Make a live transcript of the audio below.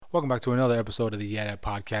Welcome back to another episode of the Yeah That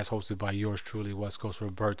Podcast, hosted by yours truly, West Coast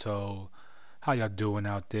Roberto. How y'all doing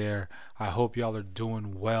out there? I hope y'all are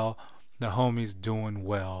doing well. The homies doing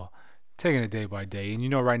well. Taking it day by day. And you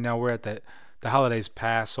know, right now we're at the holidays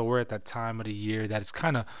past, so we're at that time of the year that it's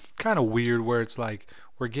kind of weird, where it's like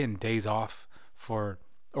we're getting days off or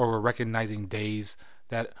we're recognizing days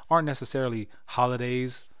that aren't necessarily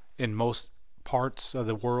holidays in most parts of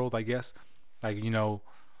the world, I guess. Like, you know,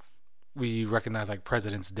 we recognize like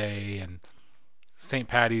President's Day, and St.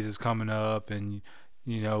 Patty's is coming up, and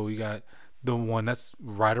you know, we got the one that's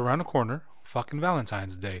right around the corner, fucking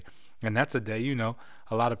Valentine's Day. And that's a day, you know,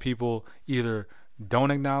 a lot of people either don't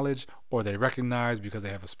acknowledge or they recognize because they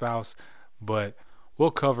have a spouse. But we'll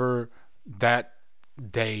cover that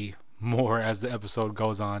day more as the episode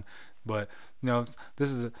goes on. But, you know, this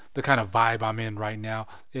is the kind of vibe I'm in right now,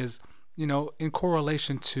 is, you know, in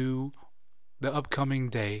correlation to the upcoming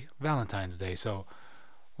day, Valentine's Day. So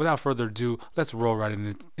without further ado, let's roll right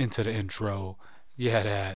into the intro. Yeah,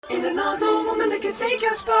 that. Ain't another woman that can take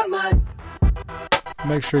your spot, man.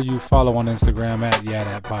 Make sure you follow on Instagram at Yeah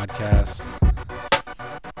That Podcast.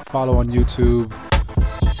 Follow on YouTube.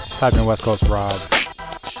 Just type in West Coast Rob.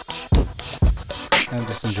 And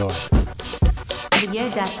just enjoy. The Yeah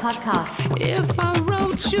That Podcast. If I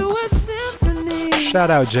wrote you a symphony, Shout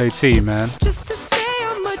out JT, man. just to say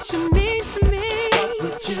how much you mean to me.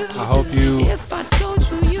 I hope you If I told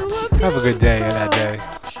you were have a good day that day.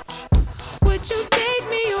 would you date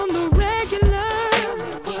me on the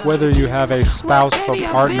regular? Whether you have a spouse, a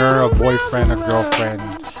partner, a boyfriend, a girlfriend,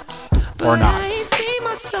 or I not. ain't seen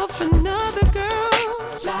myself another girl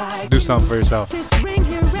like Do something for yourself. this ring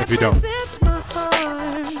here If you don't. represents my heart.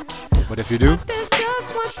 But if you do, There's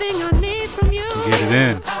just one thing I need from you. get it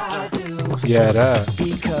in. I do. Yeah, that.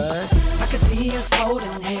 Because I can see us holding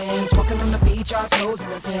hands, walking on the beach, our toes in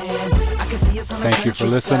the sand. I can see us on Thank the you for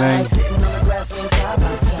countryside, listening. sitting on the grassland side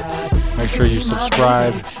by side. Make sure you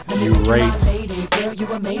subscribe, you rate, Girl, you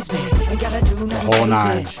amaze me. Ain't gotta do the whole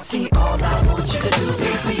nine. See, all I want you to do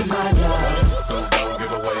is be my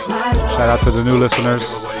love. My love, Shout out to the new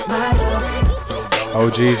listeners. my love.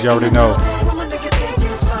 OGs, you already know. Woman that can take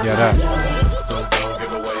your spot, Yeah, my that. love.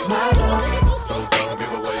 My love,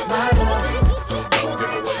 my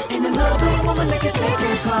love. Ain't another woman that can take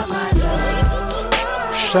your spot, my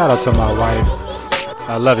love. Shout out to my wife.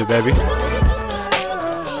 I love you, baby.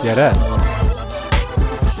 Yeah, that.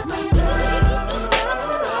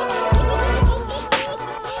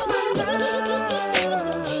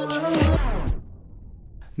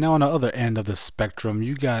 Now, on the other end of the spectrum,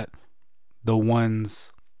 you got the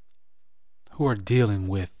ones who are dealing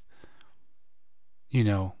with, you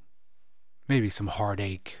know, maybe some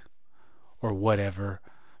heartache or whatever,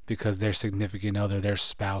 because their significant other, their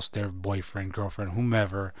spouse, their boyfriend, girlfriend,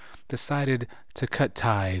 whomever, decided to cut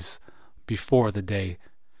ties before the day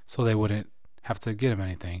so they wouldn't have to get them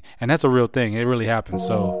anything. And that's a real thing. It really happens.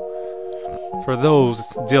 So for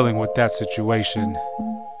those dealing with that situation,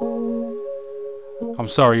 I'm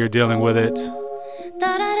sorry you're dealing with it.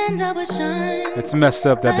 It's messed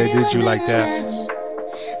up that they did you like that.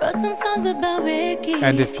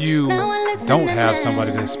 And if you don't have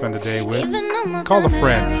somebody to spend the day with, call a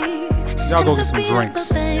friend. Y'all go get some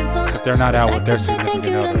drinks if they're not out with their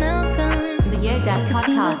significant other. The Yeah That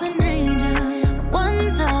Podcast.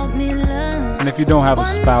 And if you don't have a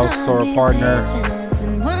spouse or a partner,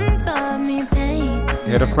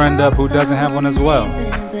 hit a friend up who doesn't have one as well.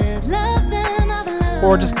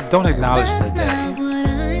 Or just don't acknowledge the day.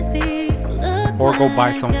 Or go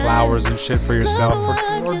buy some flowers and shit for yourself,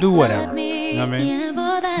 or do whatever. You know what I mean?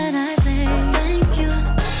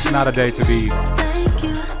 Not a day to be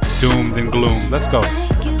doomed and gloom. Let's go.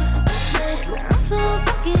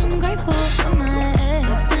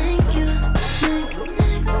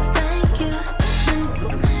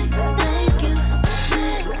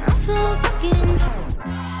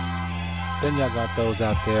 Then y'all got those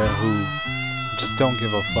out there who just don't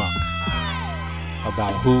give a fuck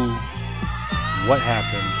about who, what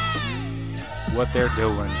happened, what they're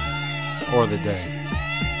doing, or the day.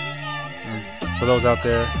 And for those out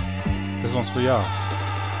there, this one's for y'all.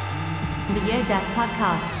 The Yeah That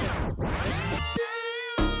Podcast.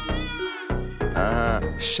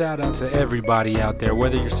 Shout out to everybody out there,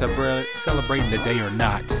 whether you're celebrating the day or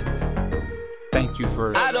not. Thank you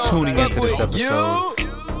for tuning into this episode.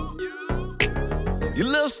 You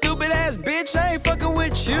little stupid ass bitch, I ain't fucking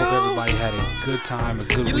with you. I hope everybody had a good time, a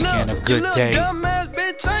good You weekend, a good day. dumb ass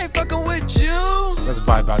bitch, I ain't fucking with you. Let's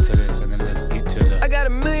vibe out to this, and then let's get to the I got a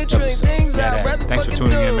million trillion episode. things Yeah, I'd that. rather Thanks for fucking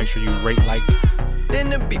tuning do in. Make sure you rate, like, than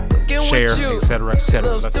to be fucking share, with you. etc., etc.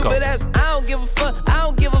 Little Let's go. stupid ass, I don't give a fuck. I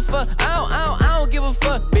don't give a fuck. I don't give a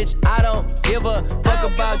fuck, bitch. I don't give a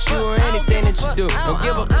fuck about you or anything that you do. Don't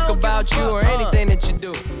give a fuck about you or anything that you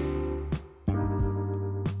do.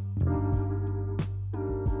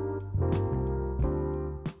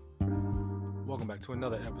 Welcome back to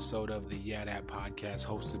another episode of the Yeah That Podcast,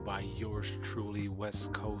 hosted by yours truly,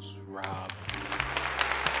 West Coast Rob.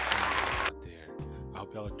 Out there. I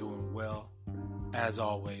hope y'all are doing well. As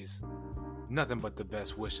always, nothing but the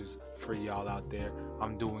best wishes for y'all out there.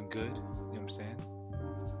 I'm doing good. You know what I'm saying?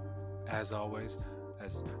 As always,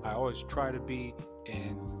 as I always try to be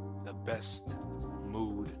in the best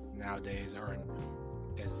mood nowadays, or in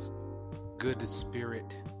as good a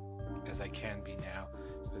spirit as I can be now.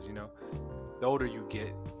 Because, you know, the older you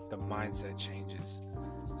get, the mindset changes.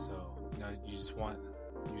 So, you know, you just want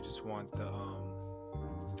the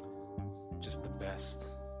just the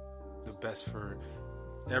best for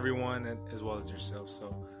everyone, and as well as yourself.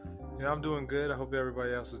 So, you know, I'm doing good. I hope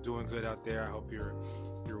everybody else is doing good out there. I hope your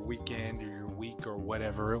weekend or your week or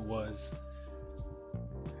whatever it was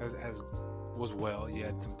was well. You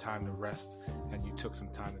had some time to rest, and you took some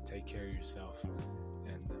time to take care of yourself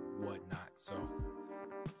and whatnot. So,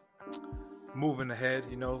 moving ahead,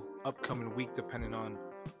 you know, upcoming week, depending on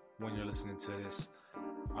when you're listening to this,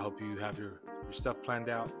 I hope you have your stuff planned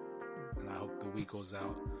out, and I hope the week goes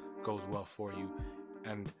well for you.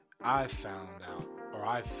 And I found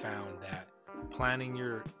that planning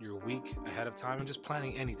your week ahead of time, and just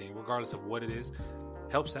planning anything, regardless of what it is,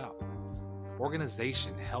 helps out.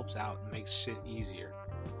 Organization helps out and makes shit easier.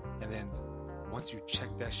 And then once you check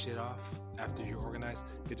that shit off after you're organized,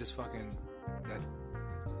 it just fucking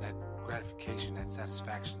that gratification, that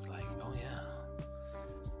satisfaction is like, oh yeah,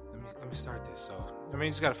 let me start this. So I mean,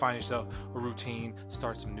 you just gotta find yourself a routine,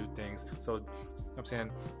 start some new things. So I'm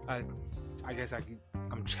saying, I guess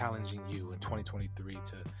I'm challenging you in 2023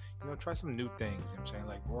 to, you know, try some new things. You know what I'm saying,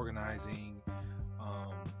 like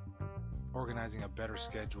organizing a better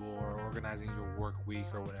schedule, or organizing your work week,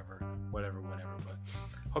 or whatever. But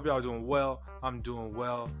hope y'all are doing well. I'm doing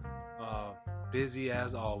well. Busy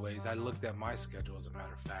as always. I looked at my schedule, as a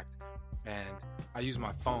matter of fact, and I use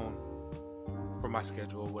my phone for my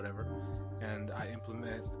schedule or whatever, and I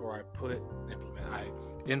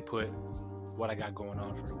input what I got going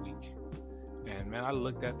on for the week. And man, I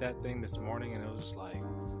looked at that thing this morning, and it was just like,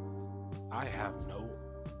 I have no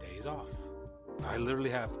days off. I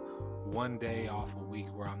literally have one day off a week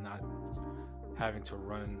where I'm not having to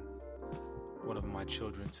run one of my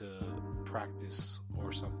children to practice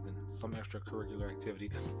or something, some extracurricular activity,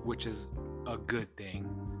 which is a good thing,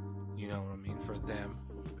 you know what I mean, for them,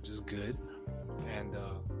 which is good. And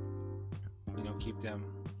you know, keep them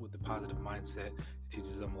with the positive mindset. It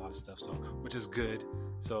teaches them a lot of stuff, so, which is good.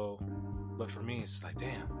 So, but for me, it's like,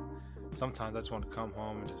 damn, sometimes I just want to come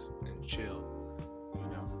home and chill, you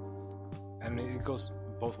know. And it goes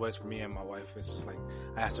both ways for me and my wife. It's just like,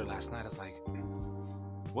 I asked her last night, I was like,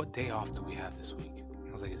 what day off do we have this week?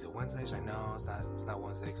 I was like, is it Wednesday? She's like, no, it's not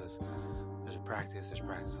Wednesday, because there's practice. I was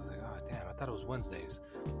like, oh damn, I thought it was Wednesdays.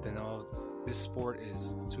 Then this sport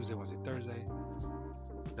is Tuesday, Wednesday, Thursday.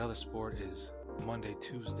 The other sport is Monday,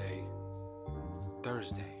 Tuesday,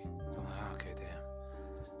 Thursday. So I'm like, oh, okay, damn.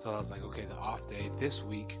 So I was like, okay, the off day this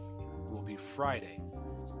week will be Friday.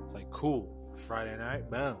 It's like, cool, Friday night,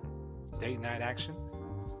 boom, date night action.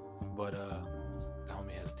 But the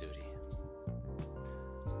homie has duty.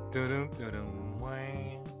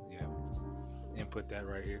 Yeah, input that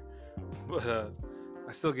right here. But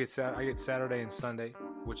I still get Saturday and Sunday,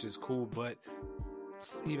 which is cool. But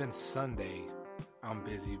even Sunday, I'm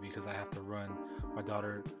busy because I have to run my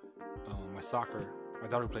daughter, my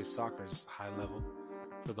daughter plays soccer, is high level.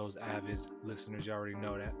 For those avid listeners, you already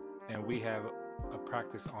know that. And we have a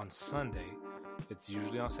practice on Sunday. It's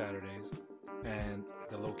usually on Saturdays, and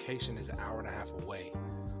the location is an hour and a half away.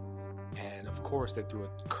 And of course, they threw a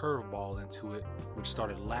curveball into it, which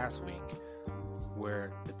started last week,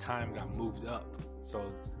 where the time got moved up.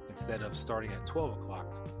 So instead of starting at 12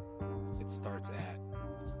 o'clock, it starts at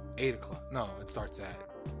 8 o'clock. No, it starts at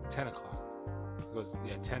 10 o'clock. It goes,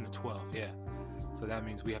 10 to 12, yeah. So that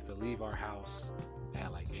means we have to leave our house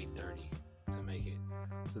at like 8:30 to make it.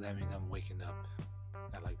 So that means I'm waking up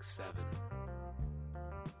at like 7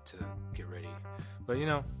 to get ready. But, you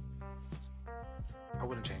know, I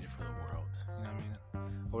wouldn't change it for the world. You know what I mean?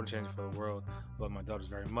 I wouldn't change it for the world. I love my daughters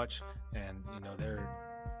very much, and, you know, they're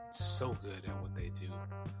so good at what they do.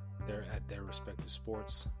 They're at their respective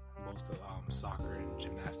sports, both soccer and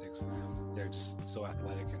gymnastics. They're just so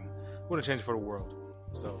athletic, and wouldn't change it for the world.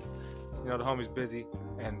 So, you know, the homie's busy,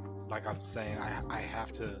 and like I'm saying, I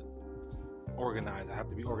have to organize. I have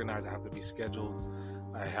to be organized. I have to be scheduled.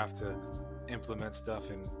 I have to implement stuff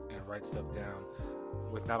and write stuff down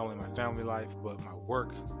with not only my family life but my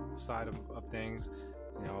work side of things.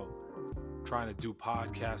 You know, trying to do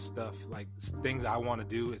podcast stuff, like things I want to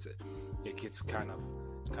do, it gets kind of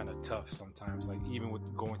tough sometimes. Like even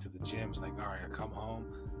with going to the gym, it's like, all right, I come home,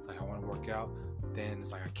 it's like I want to work out, then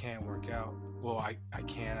it's like I can't work out. Well, I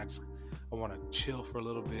can, I want to chill for a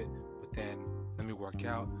little bit, but then let me work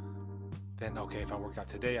out. Then okay, if I work out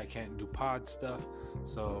today, I can't do pod stuff.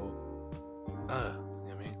 So, you know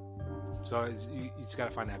what I mean? So you just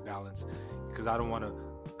gotta find that balance, because I don't want to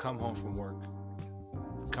come home from work,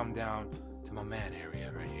 come down to my man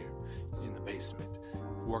area right here in the basement,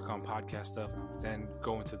 work on podcast stuff, then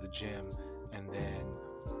go into the gym, and then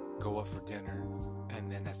go up for dinner,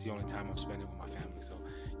 and then that's the only time I'm spending with my family. So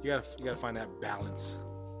you gotta find that balance.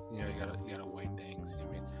 You know, you gotta weigh things. You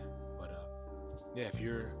know what I mean? But yeah, if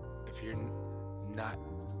you're not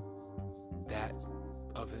that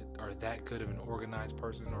of it or that good of an organized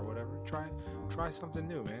person or whatever, try something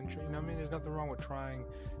new, man. You know what I mean? There's nothing wrong with trying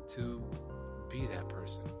to be that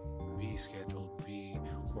person. Be scheduled, be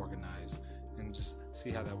organized, and just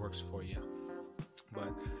see how that works for you. But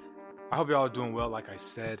I hope y'all are doing well. Like I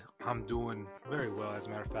said, I'm doing very well. As a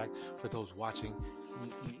matter of fact, for those watching,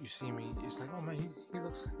 you see me, it's like, oh man, he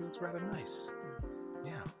looks rather nice.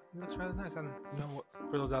 Yeah, he looks rather nice. And you know what?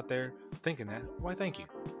 For those out there thinking that, why, thank you.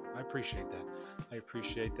 I appreciate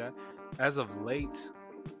that. As of late,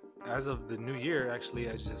 as of the new year, actually,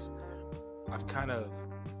 I've kind of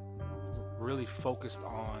really focused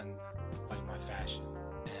on like my fashion,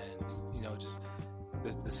 and you know, just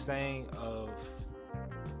the saying of,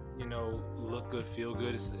 you know, look good, feel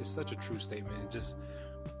good. It's such a true statement. It just,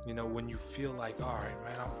 you know, when you feel like, all right,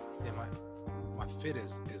 man, my fit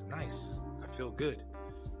is nice. I feel good.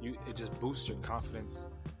 It just boosts your confidence.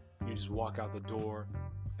 You just walk out the door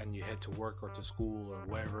and you head to work or to school or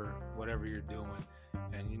whatever you're doing,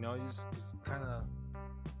 and you know, it's kind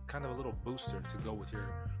of a little booster to go with your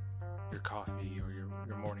coffee or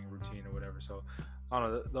your morning routine or whatever. So I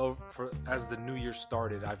don't know, though, as the new year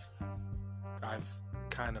started, I've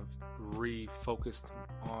kind of refocused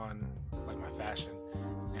on like my fashion,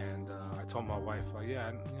 and I told my wife, like,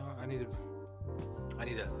 yeah, you know, I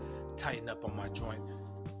need to tighten up on my joint,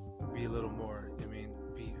 be a little more, I mean,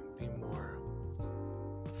 be more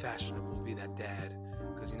fashionable, be that dad,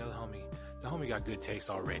 because you know, the homie got good taste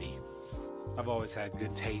already. I've always had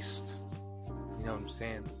good taste, you know what I'm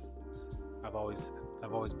saying? I've always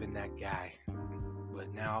been that guy,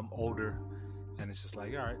 but now I'm older, and it's just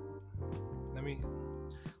like, all right, let me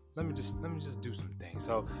just do some things.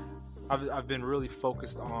 So I've been really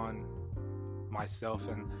focused on myself,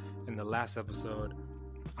 and in the last episode,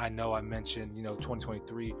 I know I mentioned, you know,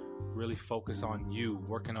 2023, really focus on you,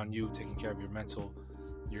 working on you, taking care of your mental,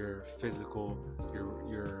 your physical,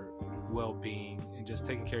 your well-being, and just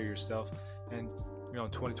taking care of yourself. And you know,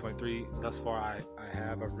 in 2023, thus far,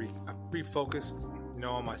 I've refocused, you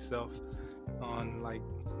know, on myself, on like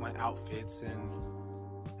my outfits, and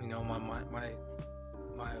you know, my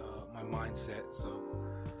mindset. So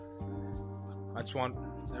I just want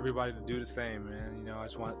everybody to do the same, man. You know, I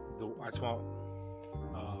just want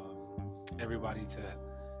everybody to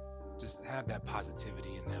just have that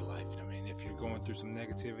positivity in their life. You know what I mean? If you're going through some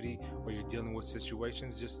negativity or you're dealing with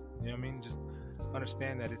situations, just, you know what I mean, just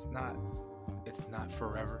understand that it's not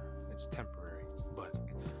forever, it's temporary. But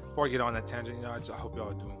before I get on that tangent, you know, I hope y'all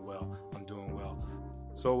are doing well. I'm doing well.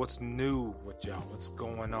 So what's new with y'all? What's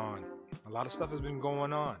going on? A lot of stuff has been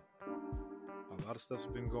going on.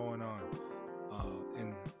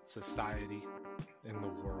 In society, in the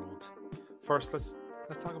world. First, let's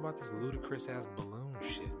talk about this ludicrous ass balloon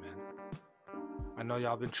shit, man. I know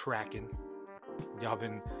y'all been tracking. Y'all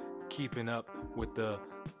been keeping up with the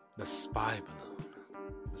spy balloon.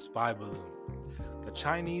 The spy balloon. The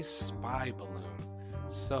Chinese spy balloon.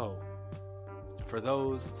 So, for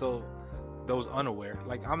those unaware,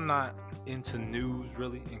 like, I'm not into news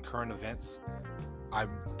really and current events. I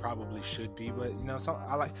probably should be, but you know,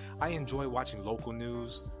 I enjoy watching local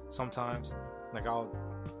news sometimes. Like,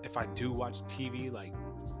 if I do watch TV, like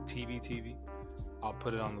TV, I'll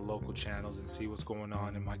put it on the local channels and see what's going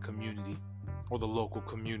on in my community or the local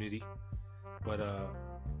community. But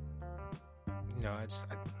you know, I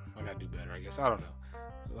gotta do better, I guess. I don't know.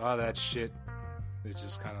 A lot of that shit, it's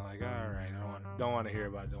just kind of like, all right, I don't want to hear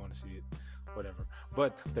about it, don't want to see it, whatever.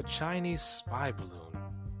 But the Chinese spy balloon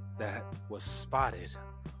that was spotted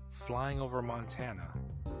flying over Montana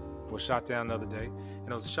was shot down the other day, and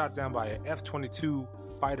it was shot down by an F-22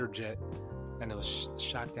 fighter jet, and it was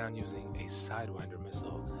shot down using a Sidewinder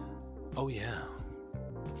missile. Oh yeah,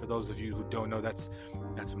 for those of you who don't know, that's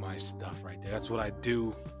my stuff right there. That's what I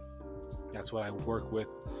do. That's what I work with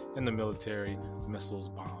in the military, missiles,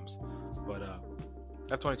 bombs. But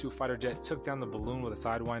F-22 fighter jet took down the balloon with a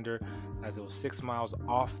Sidewinder as it was 6 miles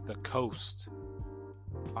off the coast,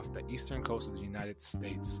 off the eastern coast of the United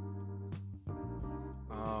States.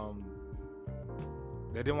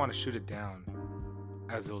 They didn't want to shoot it down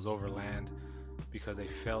as it was over land because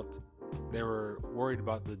they were worried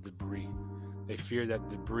about the debris. They feared that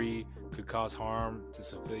debris could cause harm to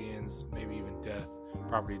civilians, maybe even death,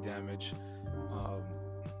 property damage.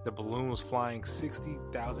 The balloon was flying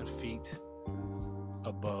 60,000 feet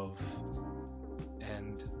above,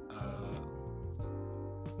 and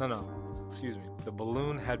the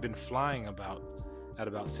balloon had been flying at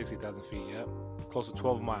about 60,000 feet. Yep, close to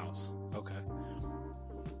 12 miles. Okay,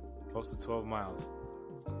 close to 12 miles.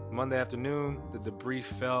 Monday afternoon, the debris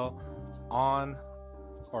fell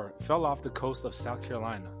off the coast of South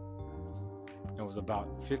Carolina. It was about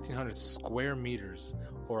 1,500 square meters,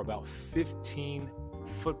 or about 15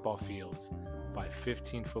 football fields by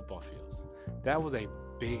 15 football fields. That was a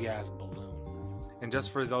big ass balloon. And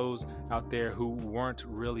just for those out there who weren't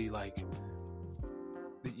really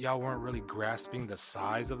y'all weren't really grasping the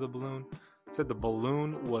size of the balloon, said the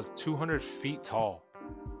balloon was 200 feet tall.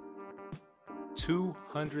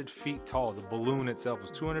 200 feet tall. The balloon itself was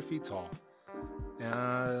 200 feet tall.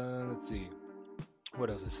 Let's see. What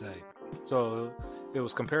does it say? So it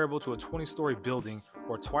was comparable to a 20-story building,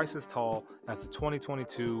 or twice as tall as the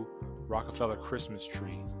 2022 Rockefeller Christmas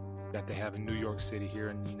tree that they have in New York City here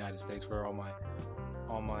in the United States. For all my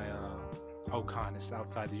Oconus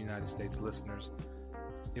outside the United States listeners,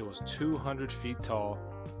 it was 200 feet tall.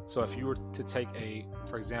 So if you were to take a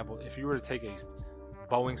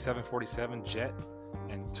Boeing 747 jet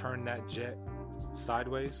and turn that jet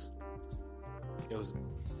sideways, it was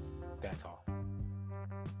that tall.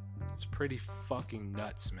 It's pretty fucking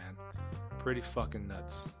nuts, man. Pretty fucking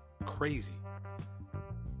nuts. Crazy.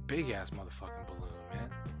 Big ass motherfucking balloon, man.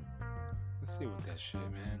 Let's see what that shit,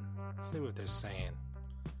 man. Let's see what they're saying.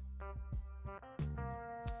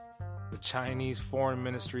 The Chinese Foreign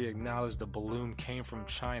Ministry acknowledged the balloon came from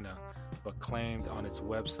China, but claimed on its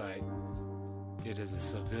website it is a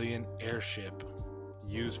civilian airship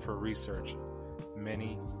used for research,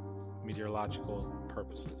 many meteorological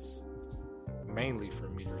purposes. Mainly for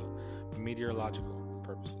meteorological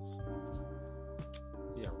purposes.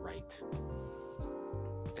 Yeah, right.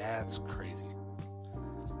 That's crazy.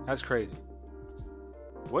 That's crazy.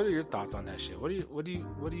 What are your thoughts on that shit? What do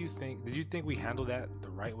you think? Did you think we handled that the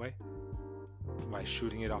right way? By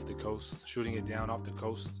shooting it off the coast, shooting it down off the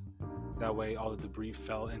coast? That way all the debris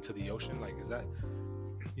fell into the ocean? Like, is that,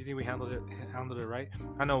 you think we handled it right?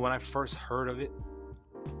 I know when I first heard of it,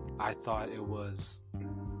 I thought it was,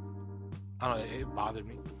 I don't know, it bothered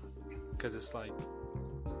me because it's like,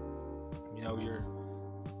 you're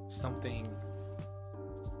something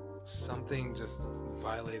just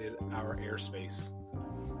violated our airspace,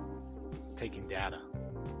 taking data.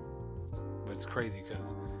 But it's crazy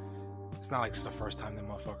because it's not like it's the first time the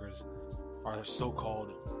motherfuckers are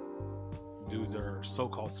so-called dudes are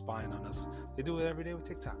so-called spying on us. They do it every day with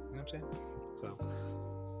TikTok. You know what I'm saying? So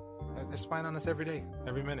they're spying on us every day,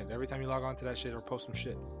 every minute, every time you log on to that shit or post some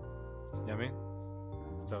shit. You know what I mean?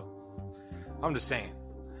 So I'm just saying.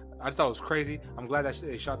 I just thought it was crazy. I'm glad that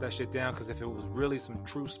they shot that shit down, because if it was really some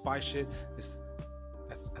true spy shit, that's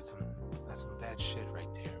some bad shit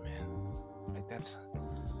right there, man. Like, that's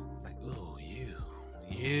like, ooh, you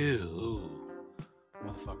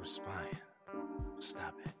motherfucker spying.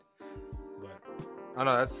 Stop it. But I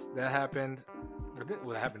don't know, that happened.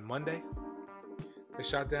 What happened Monday? They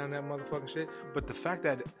shot down that motherfucking shit. But the fact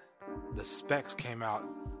that the specs came out,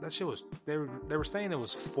 that shit was, they were saying it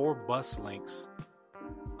was 4 bus lengths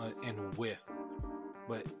in width.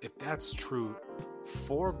 But if that's true,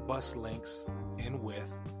 4 bus lengths in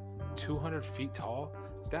width, 200 feet tall,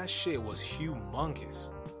 that shit was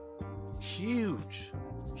humongous. Huge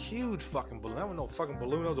fucking balloon. That was no fucking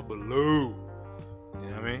balloon, that was a balloon. You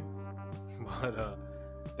know what I mean? But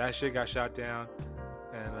that shit got shot down,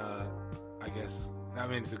 and I guess, I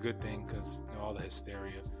mean, it's a good thing, because all the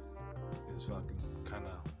hysteria is fucking kind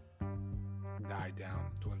of died down,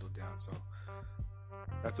 dwindled down. So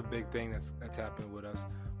that's a big thing that's happened with us.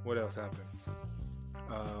 What else happened?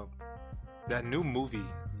 That new movie,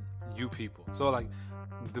 You People. So like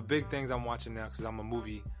the big things I'm watching now, because I'm a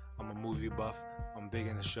movie buff. I'm big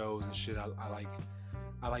into shows and shit. I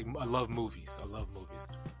love movies. I love movies.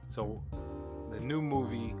 So the new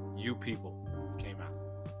movie You People came out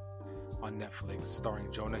on Netflix,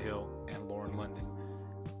 starring Jonah Hill and Lauren London.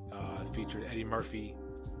 It featured Eddie Murphy,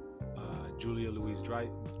 Julia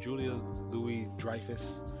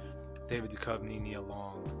Louis-Dreyfus, David Duchovny, Nia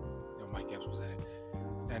Long, Mike Epps was in it.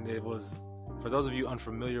 And it was, for those of you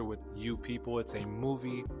unfamiliar with You People, it's a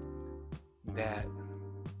movie that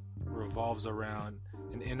revolves around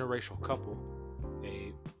an interracial couple,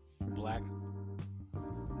 the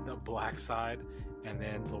black side, and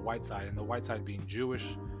then the white side, and the white side being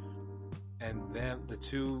Jewish, and then the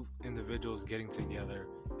two individuals getting together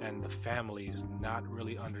and the families not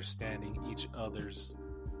really understanding each other's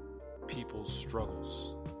people's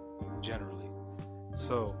struggles generally.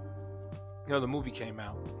 So, the movie came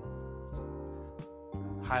out,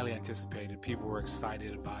 highly anticipated. People were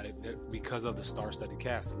excited about it because of the star-studded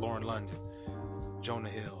cast: Lauren London, Jonah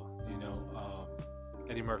Hill,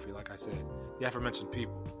 Eddie Murphy, like I said, the aforementioned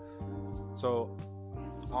people. So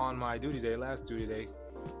on my last duty day,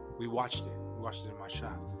 we watched it. We watched it in my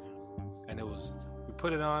shop, and we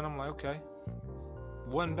put it on. I'm like, okay,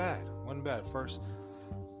 wasn't bad. First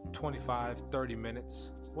 25-30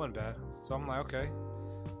 minutes wasn't bad. So I'm like, okay,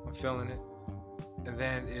 I'm feeling it. And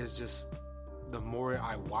then it's just, the more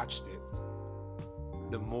I watched it,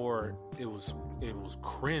 the more it was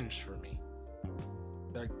cringe for me.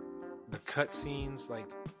 Like the cut scenes, like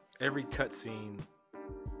every cut scene,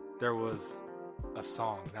 there was a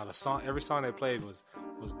song. Now every song they played was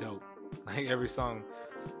dope. Like every song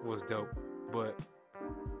was dope, but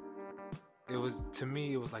to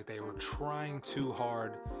me it was like they were trying too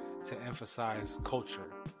hard to emphasize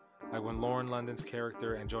culture. Like when Lauren London's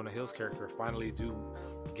character and Jonah Hill's character finally do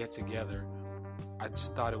get together, I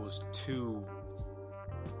just thought it was too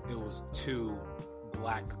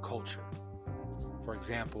black culture. For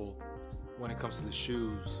example, when it comes to the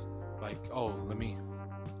shoes, like, oh,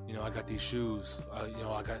 I got these shoes, I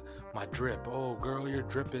got my drip. Oh, girl, your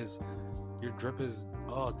drip is,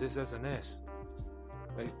 oh, this and this.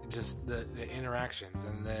 Like, just the interactions,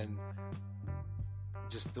 and then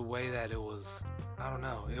just the way that it was, I don't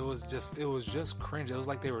know, it was just cringe. It was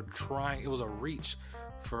like they were trying, it was a reach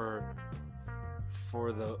for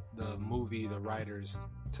the movie, the writers,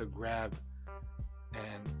 to grab,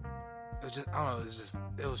 and it was just, I don't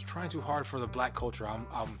know, it was trying too hard for the black culture.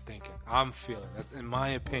 I'm feeling. That's in my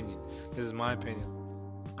opinion. This is my opinion.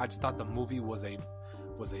 I just thought the movie was a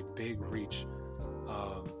big reach.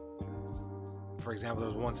 For example, there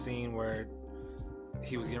was one scene where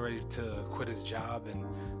he was getting ready to quit his job, and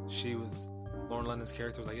Lauren London's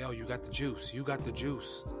character was like, yo, you got the juice.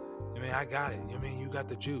 I mean, I got it. You got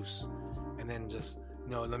the juice. And then just,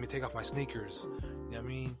 let me take off my sneakers. You know what I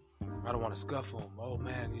mean? I don't want to scuff them. Oh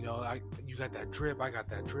man, you got that drip. I got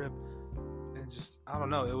that drip. And just, I don't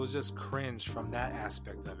know. It was just cringe from that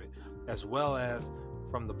aspect of it, as well as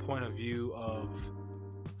from the point of view of,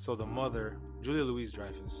 so the mother, Julia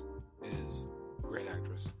Louis-Dreyfus, is a great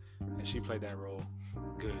actress, and she played that role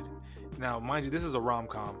good. Now, mind you, this is a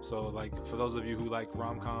rom-com, so like for those of you who like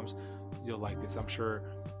rom-coms, you'll like this. I'm sure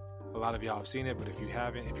a lot of y'all have seen it, but if you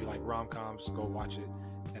haven't, if you like rom-coms, go watch it,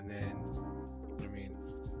 and then,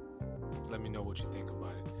 let me know what you think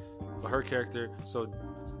about it. But her character, so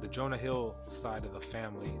the Jonah Hill side of the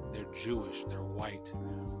family, they're Jewish, they're white,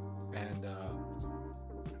 and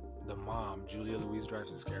the mom, Julia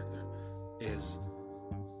Louis-Dreyfus' character, is,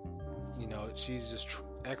 she's just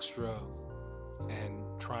extra and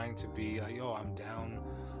trying to be like, yo, I'm down,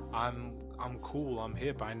 I'm cool, I'm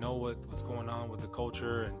hip, I know what's going on with the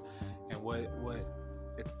culture, and what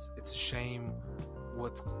it's a shame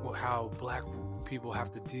how black people have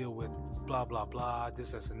to deal with blah blah blah,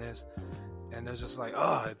 this and this, and it's just like,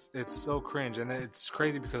 it's so cringe. And it's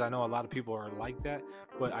crazy because I know a lot of people are like that,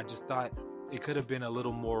 but I just thought it could have been a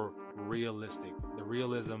little more realistic. The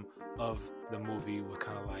realism of the movie was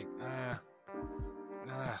kind of like,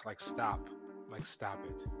 stop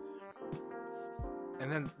it.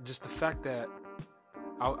 And then just the fact that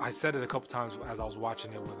I said it a couple times as I was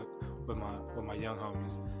watching it with my young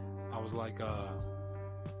homies. I was like,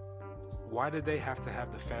 why did they have to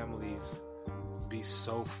have the families be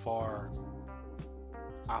so far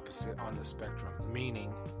opposite on the spectrum?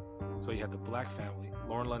 Meaning, so you had the black family.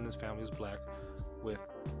 Lauren London's family is black, with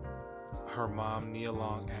her mom, Nia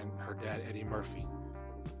Long, and her dad, Eddie Murphy.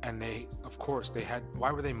 And they, of course,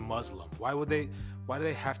 why were they Muslim? Why do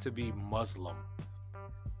they have to be Muslim?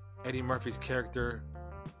 Eddie Murphy's character,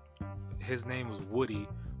 his name was Woody,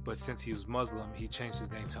 but since he was Muslim, he changed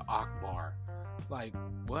his name to Akbar. Like,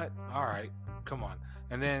 what? All right, come on.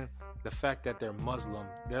 And then the fact that they're Muslim,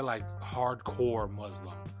 they're like hardcore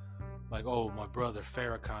Muslim. Like, oh, my brother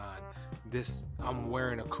Farrakhan, I'm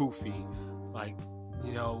wearing a kufi. Like,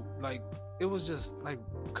 like, it was just like,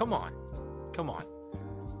 come on.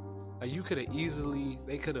 Like,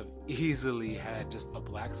 they could have easily had just a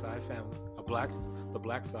black side family, the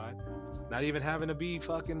black side, not even having to be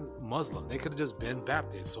fucking Muslim. They could have just been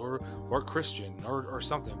Baptist or Christian or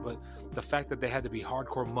something. But the fact that they had to be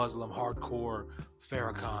hardcore Muslim, hardcore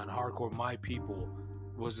Farrakhan, hardcore My People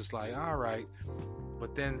was just like, all right.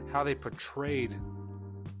 But then how they portrayed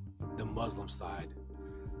the Muslim side.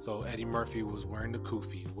 So Eddie Murphy was wearing the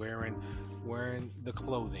kufi, wearing the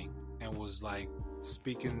clothing, and was like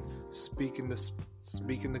speaking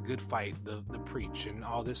the good fight, the preach, and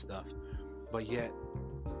all this stuff. But yet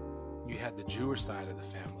you had the Jewish side of the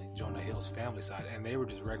family, Jonah Hill's family side, and they were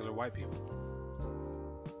just regular white people,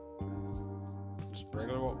 just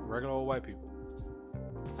regular old white people.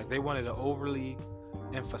 Like they wanted to overly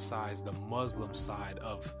emphasize the Muslim side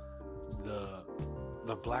of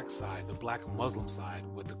the black side, the black Muslim side,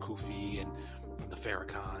 with the kufi and the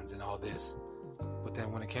Farrakhans and all this. But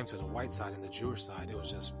then when it came to the white side and the Jewish side, it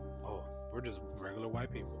was just, oh, we're just regular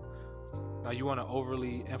white people. Now you want to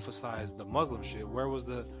overly emphasize the Muslim shit. Where were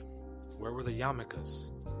the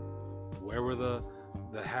yarmulkes? Where were the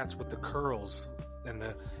hats with the curls and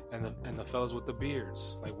the fellas with the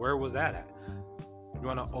beards? Like, where was that at? You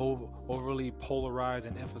want to overly polarize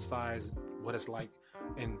and emphasize what it's like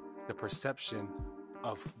in the perception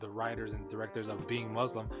of the writers and directors of being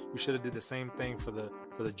Muslim. You should have did the same thing for the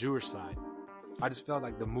Jewish side. I just felt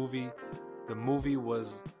like the movie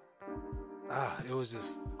was it was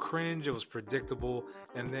just cringe. It was predictable,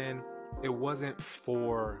 and then it wasn't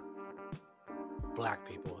for black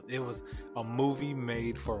people. It was a movie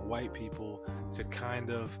made for white people to kind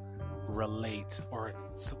of relate, or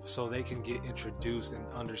so they can get introduced and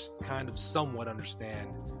kind of somewhat understand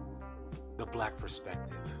the black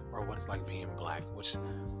perspective, or what it's like being black. Which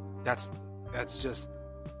that's just,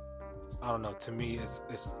 I don't know, to me it's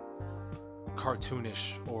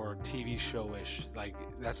cartoonish or TV showish. Like,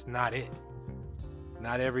 that's not it.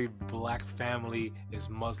 Not every black family is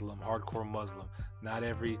Muslim, hardcore Muslim. Not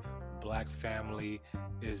every black family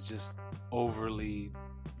is just overly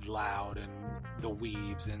loud and the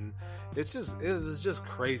weebs, and it was just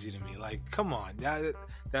crazy to me. Like, come on,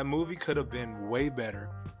 that movie could have been way better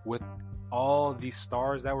with all these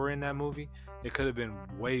stars that were in that movie. It could have been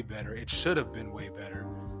way better. It should have been way better.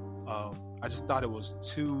 I just thought it was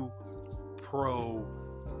too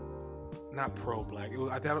not pro-black.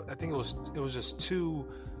 I think it was just too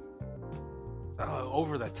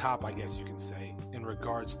over the top, I guess you can say, in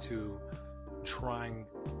regards to trying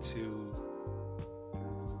to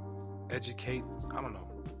educate, I don't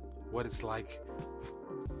know, what it's like,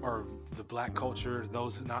 or the black culture,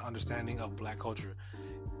 those not understanding of black culture.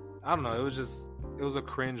 I don't know, it was a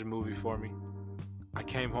cringe movie for me. I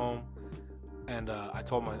came home and I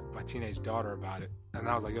told my teenage daughter about it, and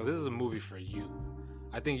I was like, yo, this is a movie for you.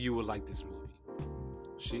 I think you would like this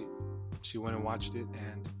movie. She went and watched it,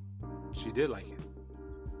 and she did like it.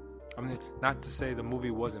 I mean, not to say the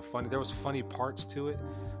movie wasn't funny. There was funny parts to it,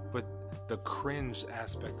 but the cringe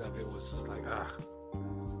aspect of it was just like, ugh.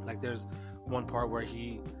 Like, there's one part where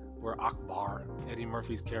Akbar, Eddie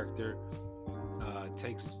Murphy's character,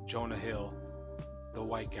 takes Jonah Hill, the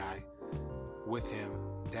white guy, with him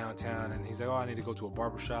downtown, and he's like, oh, I need to go to a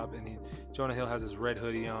barbershop, and Jonah Hill has his red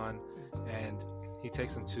hoodie on, and he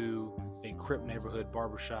takes him to a Crip neighborhood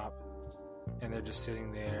barbershop, and they're just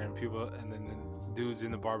sitting there, and then the dudes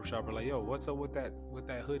in the barbershop are like, yo, what's up with that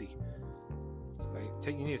hoodie? Like,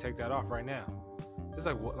 you need to take that off right now. It's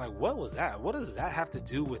like what was that? What does that have to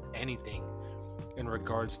do with anything in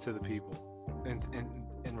regards to the people,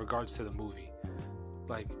 in regards to the movie?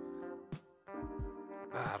 Like,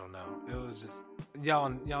 I don't know. It was just, y'all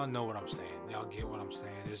know what I'm saying. Y'all get what I'm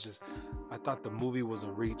saying. It's just, I thought the movie was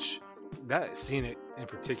a reach. That scene in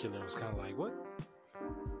particular was kind of like, what?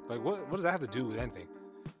 Like, what does that have to do with anything?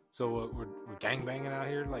 So we're gangbanging out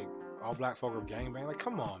here? Like, all black folk are gangbanging? Like,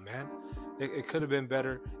 come on, man. It could have been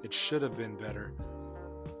better. It should have been better.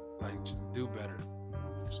 Like, just do better.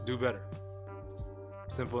 Just do better.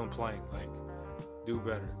 Simple and plain. Like, do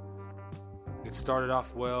better. It started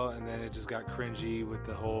off well, and then it just got cringy with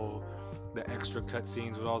the extra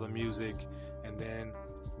cutscenes with all the music, and then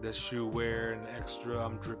the shoe wear and the extra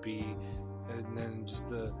I'm drippy, and then just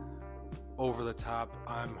the over the top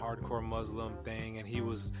I'm hardcore Muslim thing. And he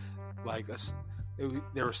was like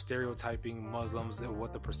they were stereotyping Muslims and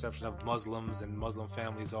what the perception of Muslims and Muslim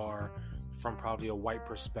families are from probably a white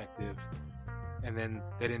perspective, and then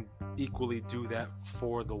they didn't equally do that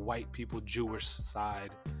for the white people, Jewish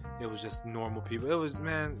side. It was just normal people. It was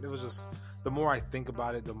just, the more I think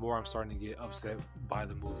about it, the more I'm starting to get upset by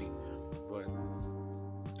the movie. But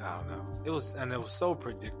I don't know. It was so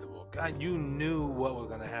predictable. God, you knew what was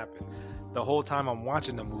gonna happen. The whole time I'm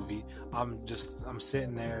watching the movie, I'm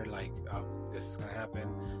sitting there like, oh, this is gonna happen.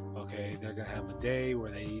 Okay, they're gonna have a day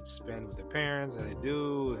where they each spend with their parents, and they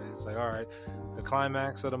do, and it's like, all right. The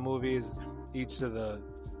climax of the movie is each of the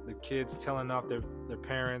kids telling off their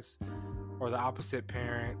parents or the opposite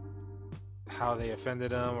parent how they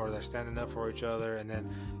offended them, or they're standing up for each other, and then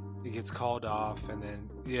it gets called off, and then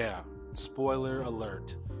spoiler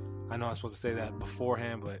alert. I know I'm supposed to say that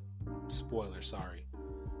beforehand, but spoiler, sorry.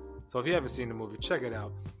 So if you haven't seen the movie, check it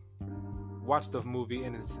out. Watch the movie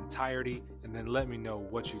in its entirety, and then let me know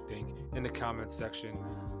what you think in the comment section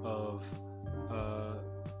of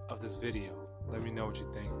this video. Let me know what you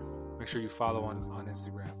think. Make sure you follow on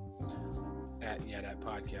Instagram at that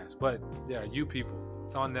podcast. But yeah, You People.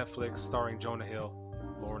 It's on Netflix, starring Jonah Hill,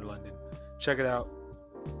 Lauren London. Check it out.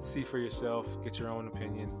 See for yourself. Get your own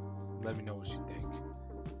opinion. Let me know what you think.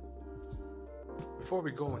 Before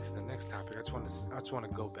we go into the next topic, I just want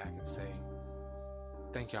to go back and say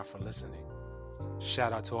thank y'all for listening.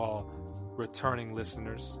 Shout out to all returning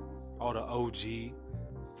listeners, all the OG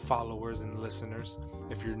followers and listeners.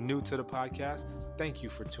 If you're new to the podcast, thank you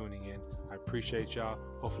for tuning in. I appreciate y'all.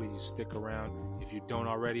 Hopefully you stick around. If you don't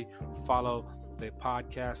already, follow the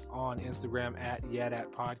podcast on Instagram at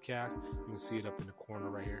Podcast. You can see it up in the corner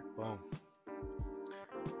right here. Boom.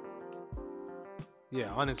 Yeah,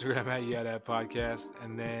 on Instagram at Podcast,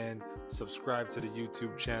 and then subscribe to the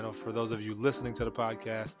YouTube channel. For those of you listening to the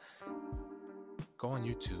podcast, go on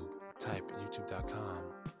YouTube, type youtube.com,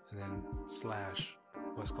 and then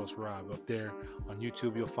 / West Coast Rob. Up there on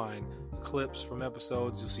YouTube, you'll find clips from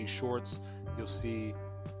episodes. You'll see shorts. You'll see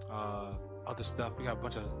other stuff. We got a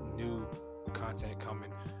bunch of new content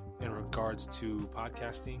coming in regards to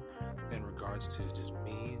podcasting, in regards to just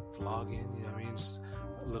me vlogging. You know what I mean? Just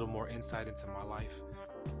a little more insight into my life,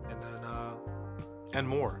 and then and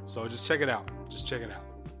more. So just check it out.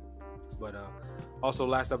 But also,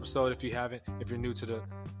 last episode, if you're new to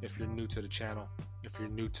the channel, if you're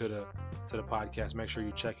new to the podcast, make sure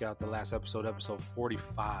you check out the last episode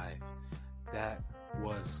 45. That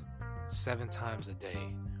was 7 times a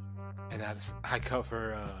day, and I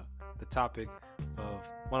cover the topic of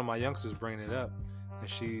one of my youngsters bringing it up, and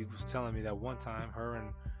she was telling me that one time her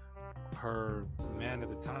and her man at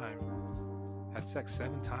the time had sex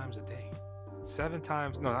 7 times a day. 7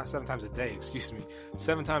 times, no, not 7 times a day, excuse me,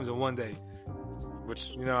 7 times in one day.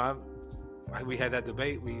 Which, you know, we had that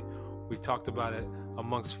debate. We talked about it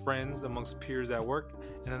amongst friends, amongst peers at work,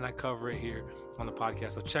 and then I cover it here on the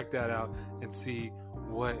podcast. So check that out and see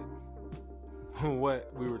what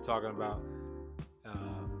we were talking about.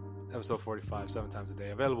 Episode 45, 7 times a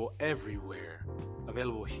day. Available everywhere.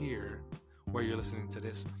 Available here, where you're listening to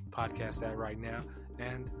this podcast at right now,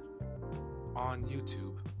 and on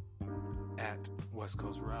YouTube at West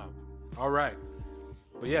Coast Rob. All right.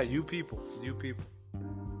 But yeah, you people.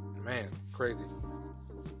 Man, crazy.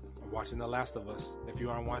 I'm watching The Last of Us. If you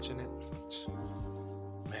aren't watching it,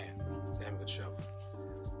 man, damn good show.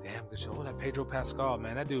 Oh, that Pedro Pascal,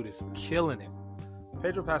 man, that dude is killing it.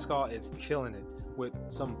 Pedro Pascal is killing it with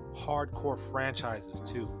some hardcore franchises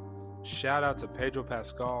too. Shout out to Pedro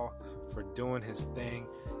Pascal for doing his thing.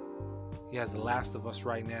 He has The Last of Us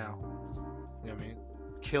right now. You know what I mean?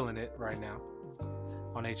 Killing it right now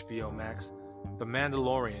on HBO Max. The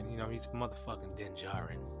Mandalorian, you know, he's motherfucking Din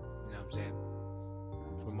Djarin. You know what I'm saying?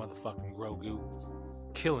 For motherfucking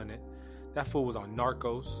Grogu. Killing it. That fool was on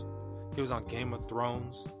Narcos. He was on Game of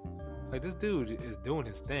Thrones. Like, this dude is doing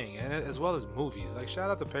his thing, and as well as movies. Like,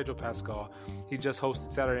 shout out to Pedro Pascal. He just hosted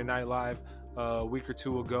Saturday Night Live a week or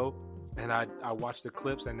two ago, and I watched the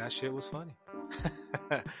clips, and that shit was funny.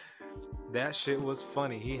 That shit was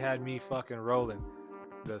funny. He had me fucking rolling.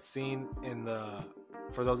 The scene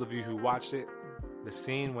for those of you who watched it, the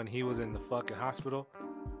scene when he was in the fucking hospital,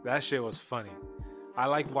 that shit was funny. I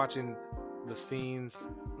like watching the scenes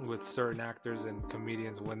with certain actors and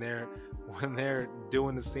comedians when they're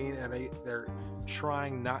doing the scene and they're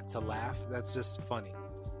trying not to laugh. That's just funny.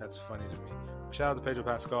 That's funny to me. Shout out to Pedro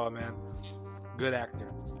Pascal, man. Good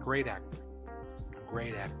actor. Great actor.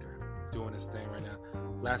 Doing his thing right now.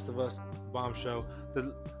 Last of Us, bomb show.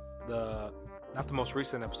 The not the most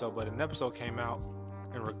recent episode, but an episode came out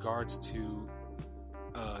in regards to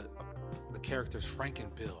the characters Frank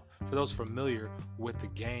and Bill. For those familiar with the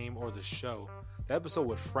game or the show, the episode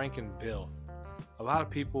with Frank and Bill, a lot of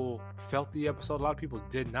people felt the episode. A lot of people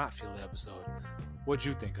did not feel the episode. What'd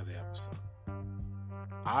you think of the episode?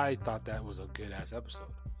 I thought that was a good-ass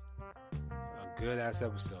episode.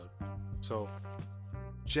 So,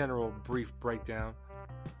 general brief breakdown.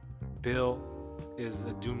 Bill is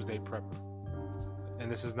a doomsday prepper.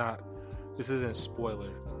 And this isn't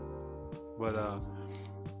spoiler But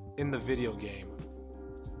in the video game,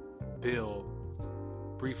 Bill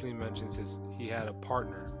briefly mentions he had a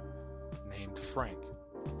partner named Frank.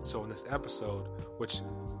 So in this episode, which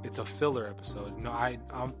it's a filler episode. No,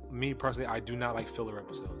 me personally, I do not like filler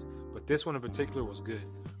episodes, but this one in particular was good.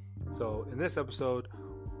 So in this episode,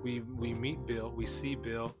 we meet Bill, we see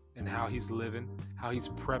Bill and how he's living, how he's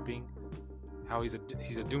prepping, how he's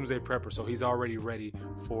a doomsday prepper. So he's already ready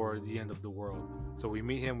for the end of the world. So we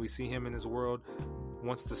meet him, we see him in his world.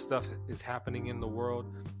 Once the stuff is happening in the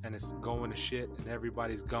world and it's going to shit and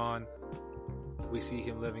everybody's gone, we see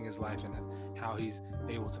him living his life and how he's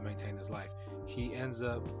able to maintain his life. He ends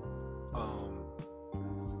up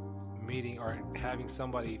meeting or having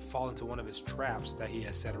somebody fall into one of his traps that he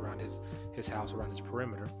has set around his house, around his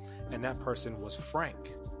perimeter, and that person was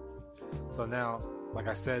Frank. So now, like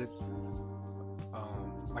I said,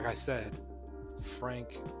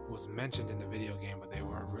 Frank was mentioned in the video game, but they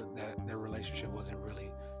weren't that their relationship wasn't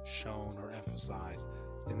really shown or emphasized.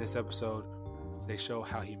 In this episode, they show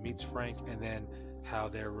how he meets Frank and then how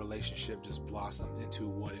their relationship just blossomed into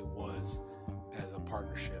what it was as a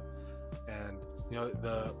partnership. And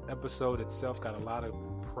the episode itself got a lot of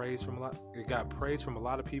praise from a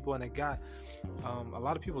lot of people, and it got a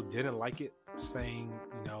lot of people didn't like it, saying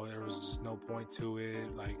there was just no point to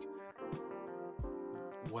it, like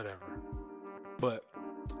whatever. But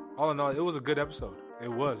all in all, it was a good episode.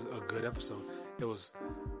 It was a good episode. It was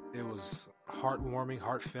heartwarming,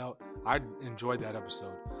 heartfelt. I enjoyed that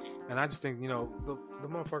episode. And I just think, the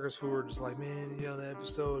motherfuckers who were just like, man, the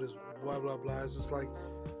episode is blah, blah, blah. It's just like,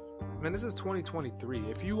 man, this is 2023.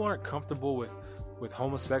 If you aren't comfortable with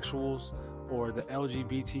homosexuals or the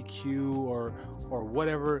LGBTQ or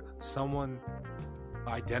whatever someone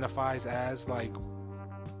identifies as, like,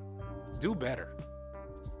 do better.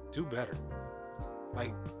 Do better.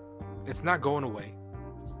 Like, it's not going away.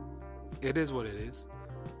 It is what it is.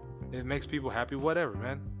 It makes people happy, whatever,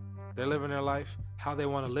 man. They're living their life how they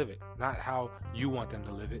want to live it, not how you want them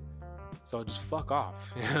to live it. So just fuck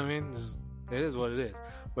off. You know what I mean? It is what it is.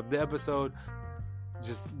 But the episode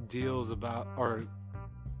just deals about, or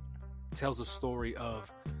tells the story of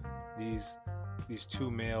these two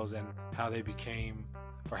males and how they became,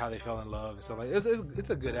 or how they fell in love and stuff like that.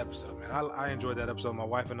 It's a good episode, man. I enjoyed that episode. My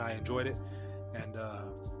wife and I enjoyed it. And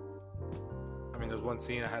there was one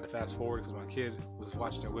scene I had to fast forward because my kid was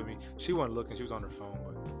watching it with me. She wasn't looking; she was on her phone.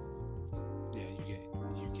 But yeah, you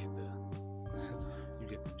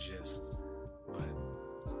get the gist. But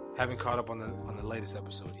haven't caught up on the latest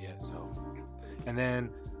episode yet. So, and then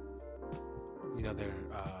they're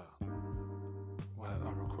while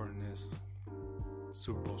I'm recording this,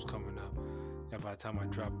 Super Bowl's coming up. Yeah, by the time I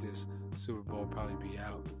drop this, Super Bowl will probably be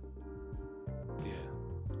out. Yeah.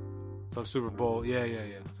 So Super Bowl, yeah.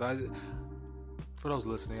 So for those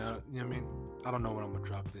listening, I don't know when I'm gonna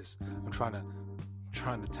drop this. I'm trying to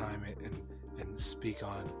time it and speak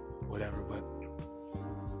on whatever. But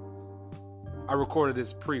I recorded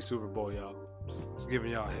this pre-Super Bowl, y'all. Just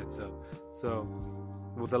giving y'all a heads up. So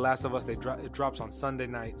with The Last of Us, it drops on Sunday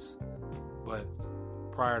nights, but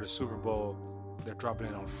prior to Super Bowl, they're dropping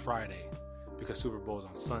it on Friday because Super Bowl is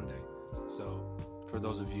on Sunday. So for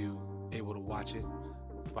those of you able to watch it,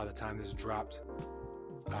 by the time this dropped,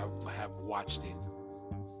 I have watched it,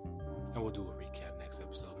 and we'll do a recap next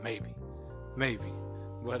episode. Maybe.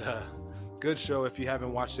 But good show. If you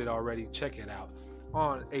haven't watched it already, check it out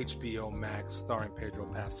on HBO Max, starring Pedro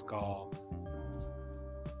Pascal.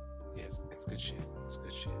 Yes, it's good shit.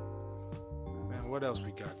 Man, what else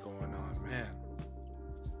we got going on, man?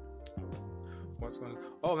 What's going on?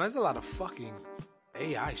 Oh, man, there's a lot of fucking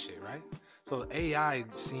AI shit, right? So the AI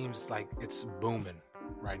seems like it's booming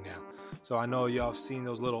right now. So I know y'all have seen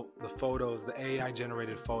the photos, the AI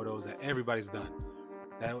generated photos that everybody's done.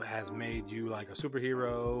 That has made you like a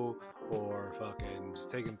superhero or fucking just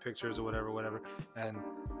taking pictures or whatever. And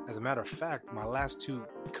as a matter of fact, my last two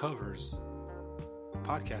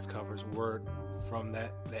podcast covers, were from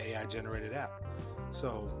the AI generated app.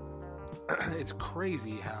 So it's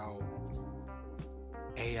crazy how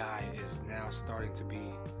AI is now starting to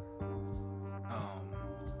be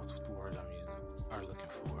what's the word I'm looking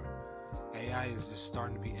for? AI is just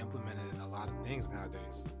starting to be implemented in a lot of things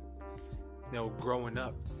nowadays. Growing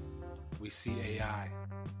up, we see AI,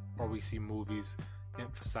 or we see movies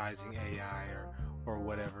emphasizing AI or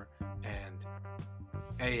whatever, and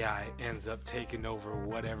AI ends up taking over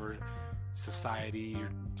whatever society or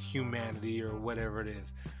humanity or whatever it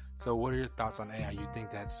is. So what are your thoughts on AI? You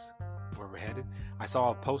think that's where we're headed? I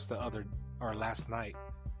saw a post last night,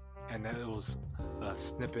 and it was a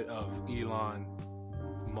snippet of Elon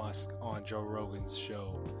Musk on Joe Rogan's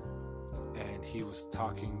show, and he was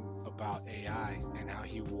talking about about AI and how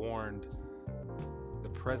he warned the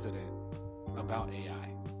president about AI.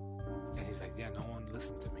 And he's like, yeah, no one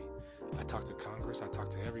listened to me. I talked to Congress, I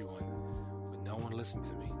talked to everyone, but no one listened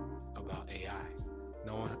to me about AI.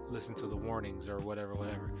 No one listened to the warnings or whatever.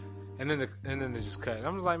 And then they just cut. And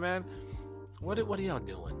I'm just like, man, what are y'all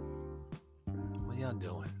doing? What are y'all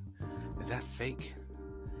doing? Is that fake?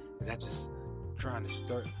 Is that just trying to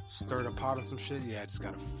stir the pot on some shit? Yeah, I just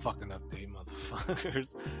got a fucking update,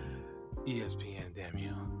 motherfuckers. ESPN, damn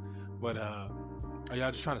you. But are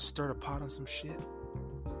y'all just trying to stir the pot on some shit?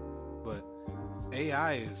 But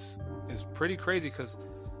AI is pretty crazy, because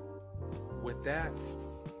with that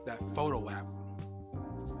photo app,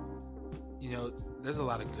 you know, there's a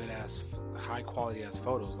lot of good ass, high quality ass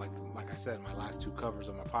photos. Like I said, my last 2 covers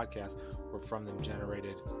of my podcast were from the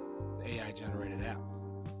AI generated app.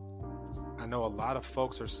 I know a lot of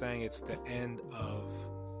folks are saying it's the end of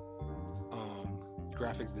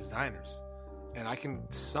graphic designers. And I can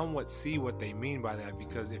somewhat see what they mean by that,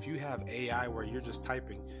 because if you have AI where you're just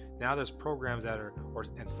typing, now there's programs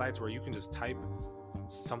and sites where you can just type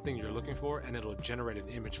something you're looking for and it'll generate an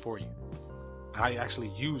image for you. I actually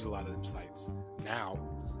use a lot of them sites now,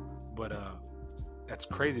 but that's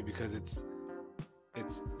crazy, because it's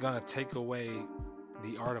gonna take away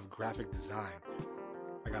the art of graphic design.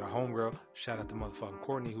 I got a homegirl, shout out to motherfucking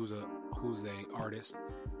Courtney, who's a artist,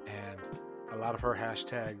 and a lot of her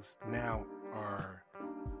hashtags now are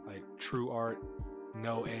like true art,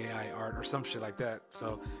 no AI art, or some shit like that.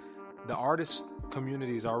 So the artist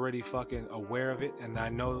community is already fucking aware of it, and I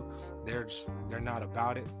know they're not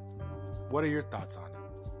about it. What are your thoughts on it,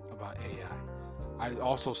 about AI? I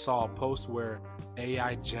also saw a post where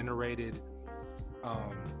AI generated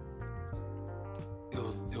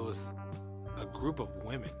it was a group of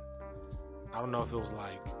women. I don't know if it was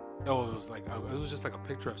like, it was just like a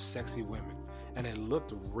picture of sexy women, and it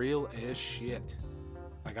looked real as shit.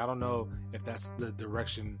 Like, I don't know if that's the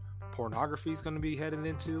direction pornography is going to be headed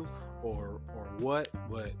into or what,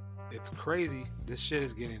 but it's crazy. This shit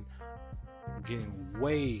is getting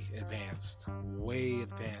way advanced.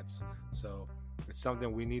 So it's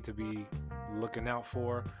something we need to be looking out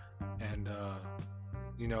for. And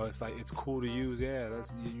you know, it's like, it's cool to use. Yeah,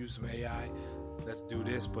 let's use some AI. Let's do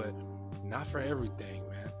this, but not for everything,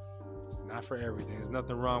 man. Not for everything. There's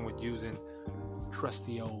nothing wrong with using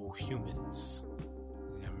trusty old humans.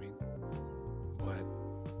 You know what I mean? But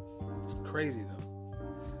it's crazy though.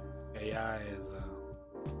 AI is.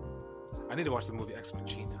 I need to watch the movie Ex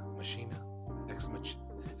Machina.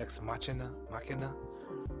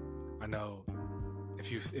 I know.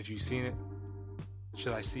 If you've seen it,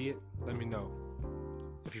 should I see it? Let me know.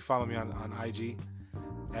 If you follow me on IG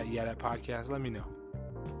at that podcast, let me know.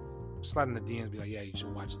 Slide in the DMs, be like, yeah, you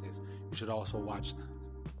should watch this. You should also watch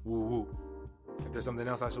Woo Woo. If there's something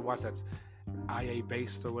else I should watch that's IA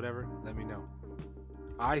based or whatever, let me know.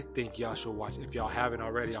 I think y'all should watch, if y'all haven't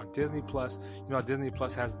already, on Disney Plus. You know, Disney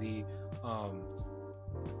Plus has the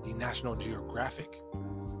National Geographic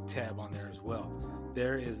tab on there as well.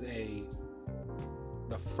 There is the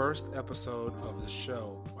first episode of the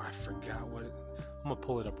show. I forgot what it. I'm gonna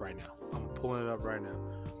pull it up right now.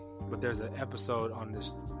 But there's an episode on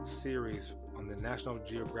this series on the National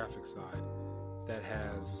Geographic side that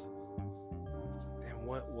has. Damn,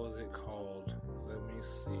 what was it called? Let me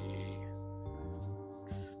see.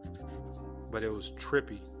 But it was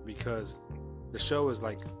trippy because the show is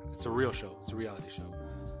like, it's a real show. It's a reality show.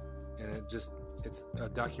 And it's a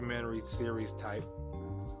documentary series type.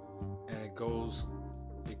 And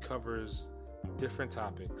it covers different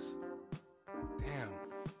topics. Damn.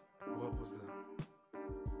 What was the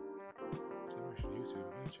Generation YouTube?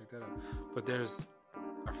 Let me check that out. But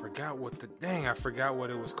I forgot what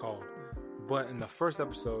it was called. But in the first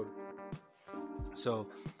episode, so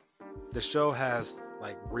the show has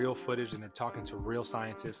like real footage and they're talking to real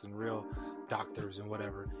scientists and real doctors and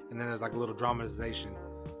whatever. And then there's like a little dramatization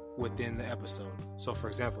within the episode. So for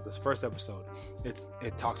example, this first episode, it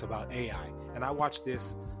talks about AI. And I watched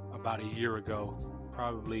this about a year ago,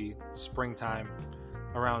 probably springtime,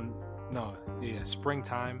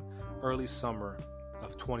 early summer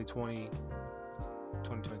of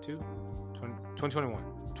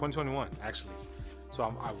 2021 actually. So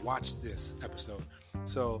I watched this episode.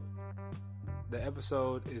 So the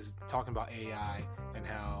episode is talking about AI and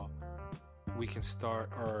how we can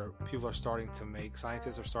scientists are starting to make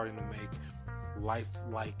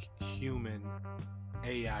lifelike human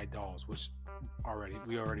AI dolls, which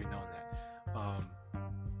we already know that.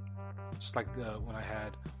 Just like when I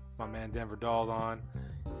had my man Denver Doll on,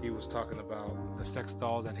 he was talking about the sex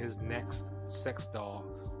dolls, and his next sex doll,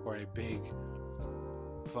 or a big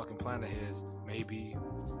fucking planet is maybe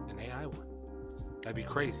an AI one. That'd be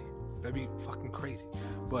crazy. That'd be fucking crazy.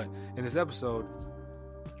 But in this episode,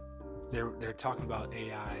 they're talking about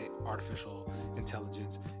AI, artificial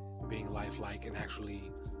intelligence, being lifelike and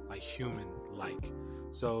actually like human-like.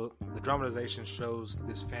 So the dramatization shows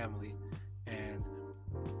this family, and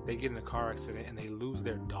they get in a car accident and they lose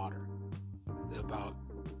their daughter, about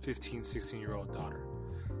 15, 16-year-old daughter.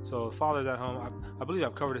 So the father's at home. I believe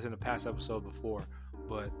I've covered this in a past episode before,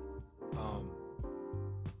 but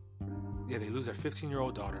they lose their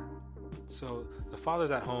 15-year-old daughter. So the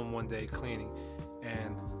father's at home one day cleaning,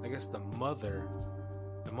 and I guess the mother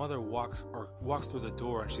walks through the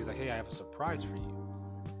door, and she's like, "Hey, I have a surprise for you."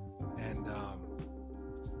 And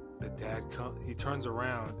the dad he turns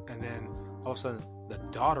around, and then all of a sudden the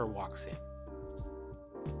daughter walks in,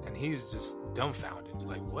 and he's just dumbfounded,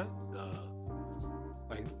 like, what?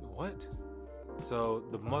 So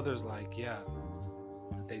the mother's like, yeah,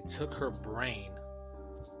 they took her brain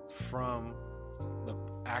from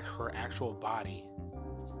her actual body,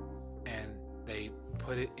 and they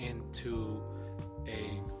put it into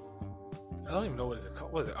I don't even know what is it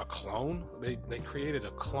called. Was it a clone? They created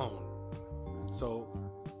a clone. So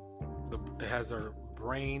it has her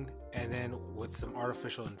brain, and then with some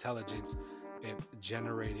artificial intelligence, it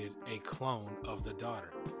generated a clone of the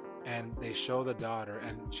daughter. And they show the daughter,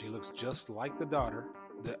 and she looks just like the daughter,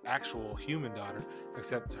 the actual human daughter,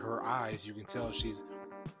 except her eyes, you can tell she's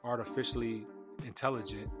artificially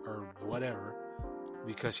intelligent or whatever,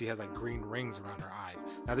 because she has like green rings around her eyes.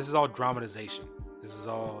 Now this is all dramatization. This is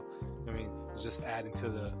all, it's just adding to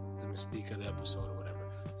the mystique of the episode or whatever.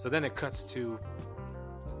 So then it cuts to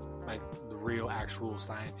like the real actual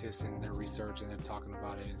scientists and their research, and they're talking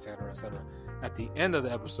about it, etc., etc. At the end of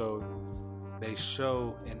the episode, they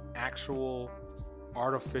show an actual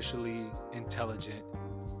artificially intelligent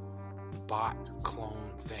bot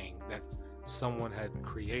clone thing that someone had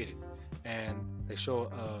created, and they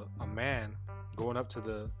show a man going up to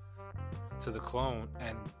the clone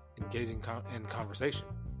and engaging in conversation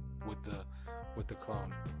with the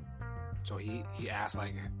clone. So he asked,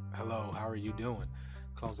 like, "Hello, how are you doing?"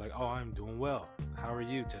 Clone's like, "Oh, I'm doing well. How are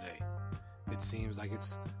you today? It seems like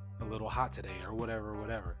it's a little hot today," or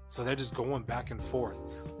whatever. So they're just going back and forth.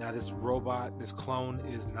 Now this clone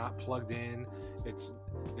is not plugged in. It's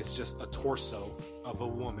just a torso of a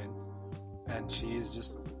woman, and she is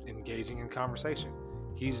just engaging in conversation.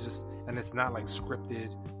 And it's not like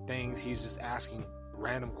scripted things. He's just asking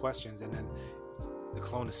random questions, and then the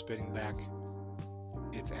clone is spitting back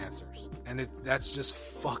its answers. And that's just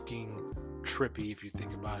fucking trippy if you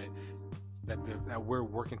think about it. That we're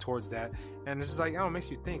working towards that, and it's just like, it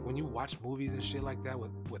makes you think when you watch movies and shit like that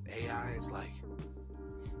with AI. It's like,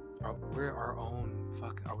 are we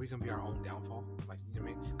gonna be our own downfall? Like, you know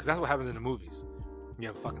what I mean? Because that's what happens in the movies. You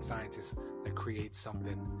have fucking scientists that create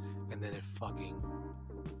something, and then it fucking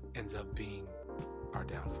ends up being our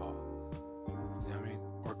downfall. You know what I mean?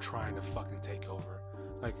 Or trying to fucking take over,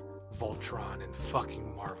 like Voltron and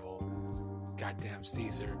fucking Marvel, goddamn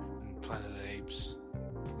Caesar and Planet of the Apes. You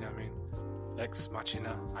know what I mean? Ex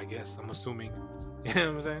Machina, I guess. I'm assuming. You know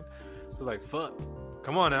what I'm saying? So it's like, fuck.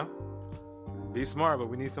 Come on now. Be smart, but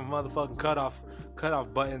we need some motherfucking cut off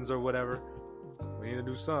buttons or whatever. We need to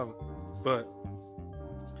do something. But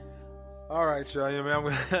all right, y'all. You know, I'm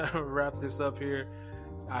gonna wrap this up here.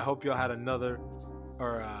 I hope y'all had I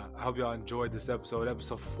hope y'all enjoyed this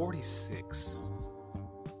episode 46.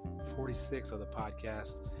 46 of the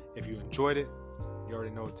podcast. If you enjoyed it, you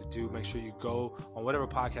already know what to do. Make sure you go on whatever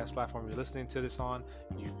podcast platform you're listening to this on.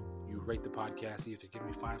 You rate the podcast. You have to give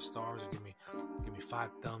me 5 stars or give me 5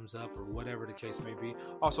 thumbs up or whatever the case may be.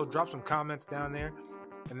 Also, drop some comments down there,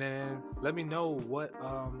 and then let me know what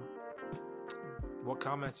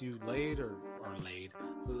comments you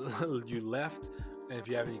you left. And if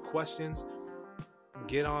you have any questions,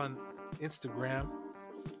 get on Instagram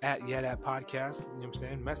at podcast. You know what I'm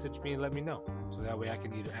saying? Message me and let me know, so that way I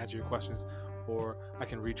can either answer your questions or I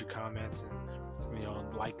can read your comments and, you know,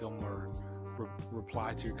 like them or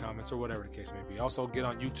reply to your comments or whatever the case may be. Also, get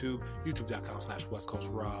on YouTube,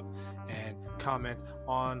 youtube.com/westcoastrob, and comment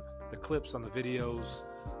on the clips on the videos,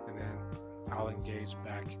 and then I'll engage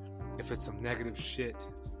back. If it's some negative shit,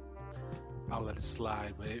 I'll let it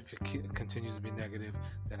slide, but if it continues to be negative,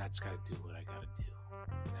 then I just gotta do what I gotta do.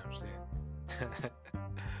 You know what I'm saying?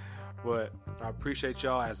 But I appreciate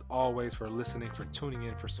y'all as always for listening, for tuning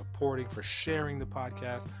in, for supporting, for sharing the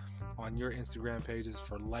podcast on your Instagram pages,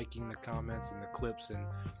 for liking the comments and the clips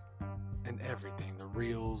and everything, the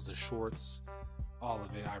reels, the shorts, all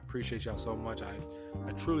of it. I appreciate y'all so much. I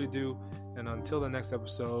truly do. And until the next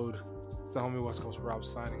episode, it's the homie West Coast Rob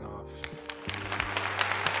signing off.